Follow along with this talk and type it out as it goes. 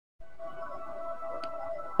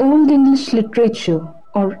Old English literature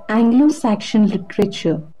or Anglo Saxon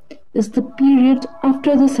literature is the period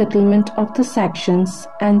after the settlement of the Saxons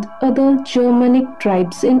and other Germanic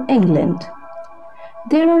tribes in England.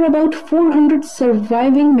 There are about 400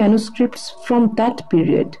 surviving manuscripts from that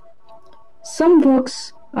period. Some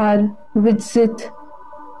works are Vidzith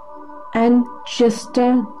and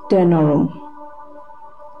Gesta Danorum.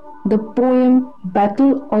 The poem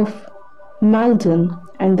Battle of Maldon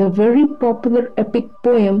and the very popular epic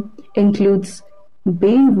poem includes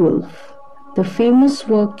Beowulf, the famous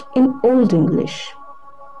work in Old English,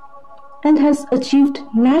 and has achieved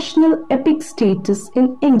national epic status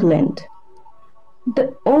in England.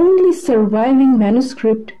 The only surviving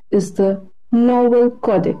manuscript is the Novel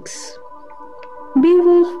Codex.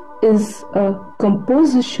 Beowulf is a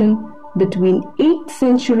composition between 8th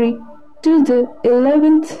century to the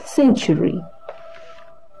 11th century.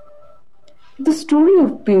 The story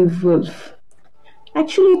of Beowulf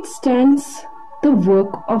actually stands the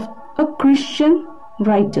work of a Christian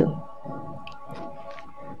writer.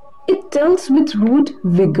 It tells with rude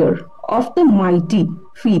vigor of the mighty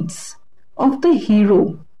feats of the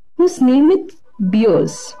hero whose name is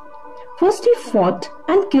Beowulf. First he fought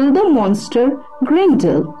and killed the monster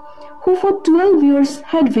Grendel, who for 12 years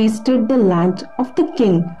had wasted the land of the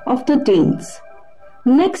king of the Danes.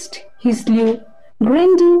 Next he slew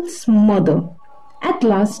Grendel's mother. At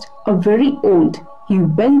last, a very old, he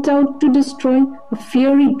went out to destroy a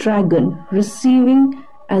fiery dragon, receiving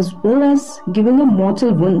as well as giving a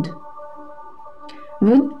mortal wound.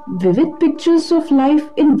 With vivid pictures of life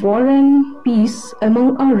in war and peace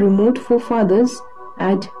among our remote forefathers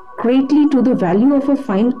add greatly to the value of a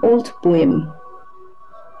fine old poem.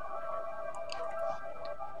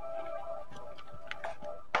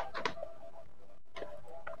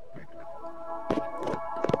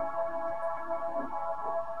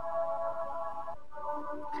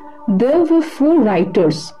 There were 4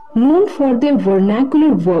 writers known for their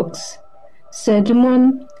vernacular works: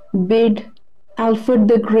 Caedmon, Bede, Alfred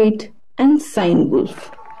the Great, and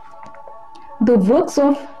Cynewulf. The works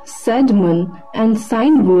of Caedmon and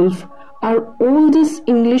Cynewulf are oldest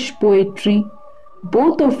English poetry,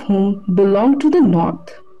 both of whom belong to the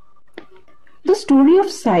north. The story of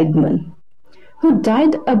Caedmon, who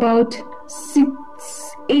died about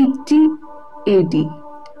 680 AD,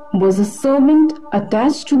 was a servant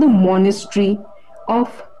attached to the monastery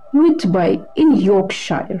of Whitby in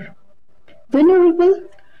Yorkshire. Venerable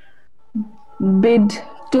Bede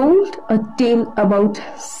told a tale about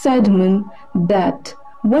Caedmon that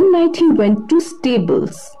one night he went to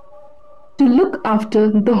stables to look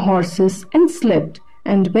after the horses and slept,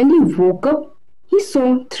 and when he woke up, he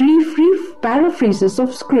saw 3 free paraphrases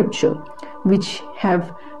of scripture, which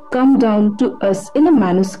have come down to us in a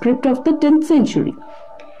manuscript of the 10th century,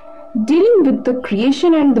 dealing with the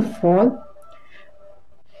creation and the fall,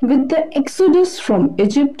 with the exodus from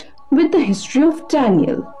Egypt, with the history of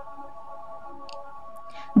Daniel.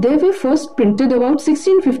 They were first printed about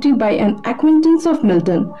 1650 by an acquaintance of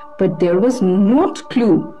Milton, but there was not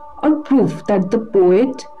clue or proof that the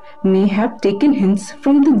poet may have taken hints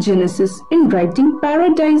from the Genesis in writing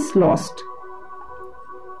Paradise Lost.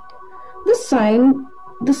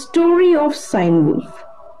 The story of Cynewulf.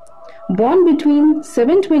 Born between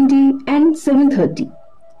 720 and 730,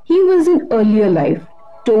 he was in earlier life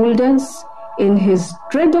told us in his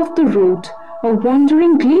Dread of the Road, a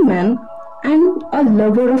wandering gleeman and a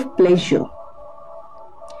lover of pleasure.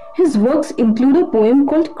 His works include a poem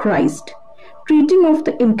called Christ, treating of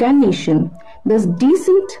the incarnation, the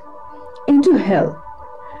descent into hell,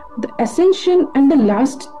 the ascension and the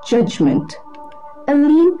last judgment,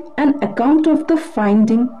 an account of the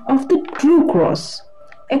finding of the true cross,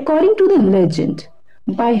 according to the legend,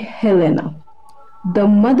 by Helena, the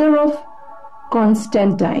mother of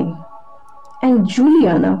Constantine, and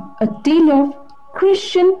Juliana, a tale of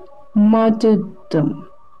Christian martyrdom.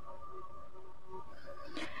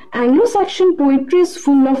 Anglo-Saxon poetry is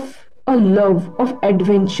full of a love of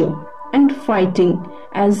adventure and fighting,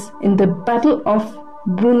 as in the Battle of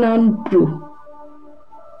Brunanburh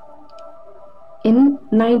in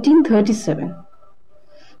 1937.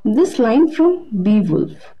 This line from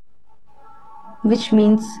Beowulf, which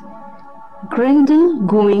means Grendel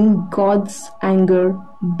going God's anger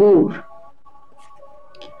bore.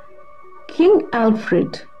 King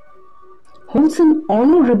Alfred holds an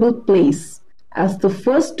honorable place as the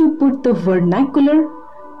first to put the vernacular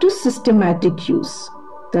to systematic use.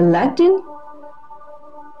 The Latin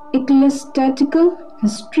ecclesiastical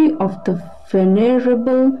history of the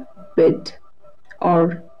Venerable Bede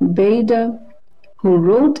or Bede, who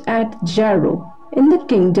wrote at Jarrow in the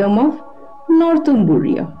kingdom of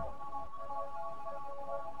Northumbria.